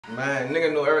Man,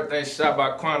 nigga know everything shot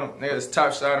by Quantum. Nigga, it's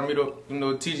top shot of METO. You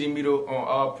know, TG METO on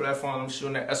all platforms. I'm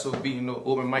shooting that SOB, you know,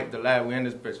 open mic, the live. We in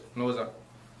this bitch. You know what's up?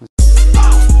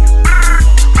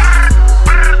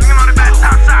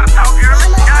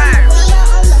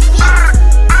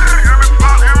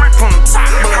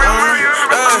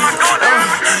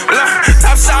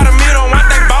 Top shot of METO, one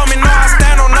thing about me, know I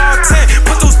stand on all 10.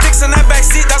 Put two sticks in that back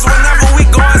seat, that's whenever we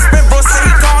go and spin. Bro say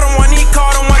he caught him one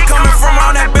coming from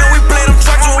around that bend. We play them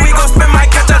trucks when we go spin,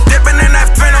 might catch us dipping in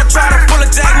that fin. Don't try to pull a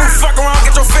jack, move fuck around,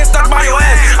 get your fist stuck by your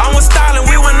ass. I was styling,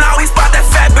 we went out, we spot that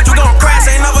fat bitch, we gon' crash.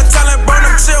 Ain't never telling, burn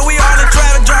them chill, we all in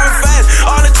traffic, driving fast.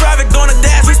 All in traffic, doing the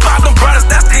dash, we spot them brothers,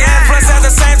 that's the end. Plus at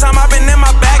the same time, I been in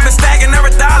my bag, been stacking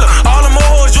every dollar. All them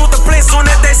old hoes use the place, soon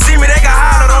as they see me, they got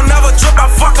holler. Don't never trip,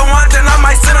 I fuck her one, then I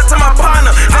might send her to my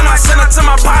partner. Then I send her to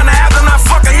my partner, after I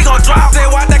fuck her, he gon' drop. Say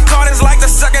why that card is like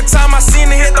the second time I seen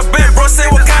it hit the bend. Bro say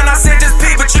what kind, I said just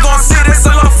peep, but you gon' see this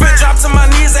a little fit. Drop to my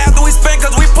knees after we spin,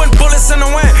 cause we put bullets in the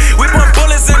wind. We put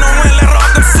bullets in the wind, let her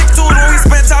off them 6'2" when we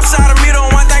spin. Top shot of METO,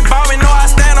 one thing about me, know I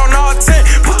stand on all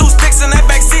 10. Put two sticks in that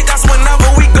back seat, that's whenever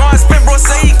we go and spin. Bro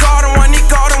say he caught him one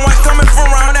coming from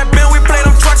around that bend. We play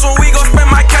them trucks when we go spin,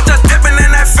 might catch us dipping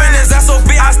in that finish. SOB,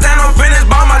 I stand on business,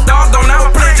 ball my dog, don't ever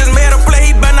play. Just made a play,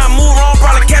 he better not move wrong,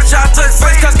 probably catch out to his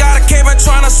face. Cause got a cave and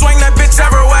trying to swing that bitch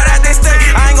everywhere that they stay.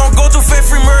 I ain't gon' go too fit,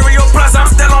 free Mario plus, I'm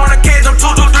still on the cage. I'm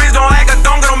 223s, don't act a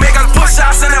donga, don't make us push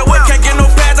shots in that whip. Can't get no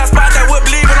pads, I spot that whip,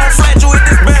 leave it on flat, you hit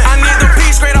this bend. I need the P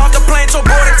straight off the plane, your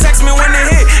boy to text me when they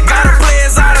hit. Gotta play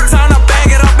is out of town, I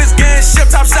bag it up, it's getting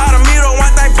shipped. Top shot of METO,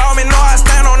 one thing about me, know I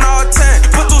stand on all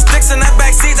 10. Put two sticks in that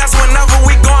back seat, that's whenever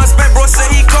we go and spin. Bro say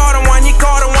he caught him one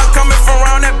coming from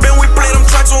around that bend. We play them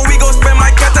trucks when we go spin,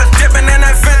 might catch us dipping in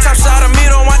that fin. Top shot of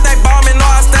METO, one thing about me, know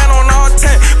I stand on all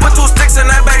 10. Put two sticks in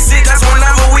that back seat, that's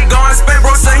whenever we go and spin.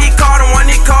 Bro say he caught him one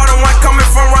coming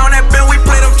from around that bend. We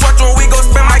play them trucks when we go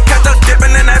spin, might catch us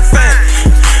dipping in that fin.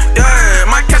 Yeah,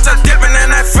 might catch us dipping in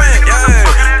that fin.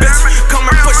 Yeah, bitch, come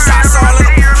and put shots all in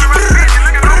them.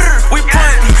 We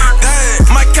put,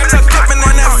 yeah, might catch us dipping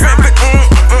in that fin.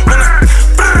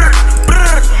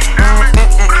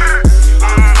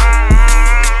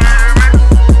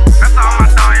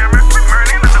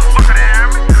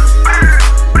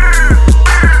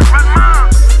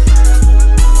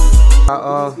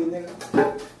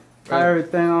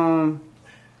 Everything,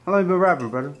 how long you been rapping,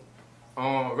 brother?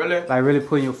 Really? Like, really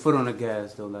putting your foot on the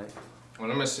gas, though, like.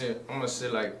 Well, I'm gonna say,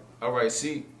 like, alright,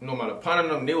 see, you know, my opponent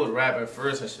them, they was rapping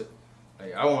first and shit.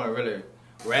 Like, I wasn't really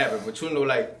rapping, but you know,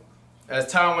 like, as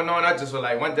time went on, I just was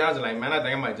like, one day I was like, man, I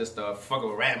think I might just fuck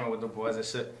with rapping with the boys and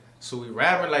shit. So we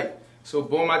rapping, like, so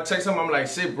boom, I text him, I'm like,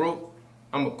 shit, bro,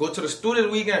 I'm gonna go to the studio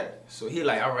this weekend. So he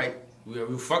like, alright, we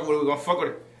fuck with it, we gonna fuck with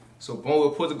it. So boom,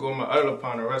 we're supposed to go with my other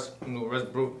partner, Russ, you know, Russ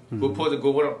bro. We're supposed to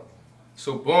go with him.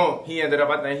 So boom, he ended up,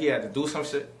 I think he had to do some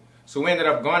shit. So we ended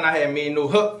up going, I had made no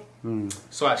hook.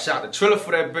 So I shot the trailer for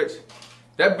that bitch.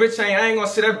 That bitch I ain't gonna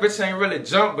say that bitch ain't really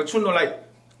jump, but you know, like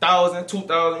 1,000,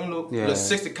 2,000, you know, yeah.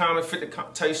 60 comment, 50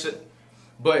 type shit.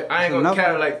 But I ain't gonna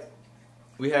care, like,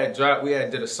 we had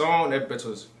did a song, that bitch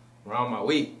was around my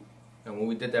weight. And when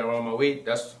we did that around my weight,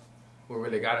 that's what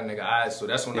really got a nigga eyes. So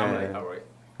that's when I'm like, alright.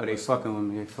 Oh, they fucking with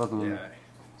me. They fucking with me.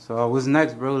 So what's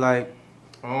next, bro? Like,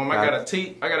 I got a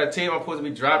tape. I'm supposed to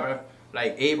be dropping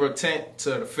like April 10th to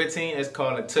the 15th. It's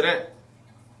called To That.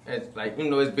 It's like, you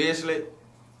know, it's basically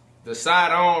the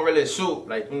side I don't really shoot.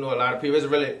 Like, you know, a lot of people, it's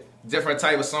really different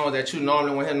type of songs that you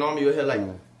normally when normally you hear like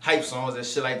hype songs and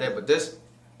shit like that. But this,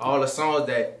 all the songs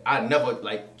that I never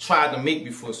like tried to make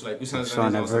before. So like, you see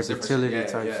showing that versatility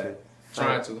type shit.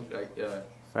 Trying to, like,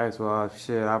 Facts, well,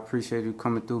 shit, I appreciate you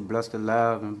coming through. Bless the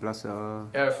lab and bless the,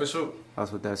 yeah, for sure.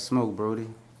 Us with that smoke, Brody.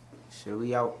 Shit,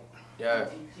 we out. Yeah.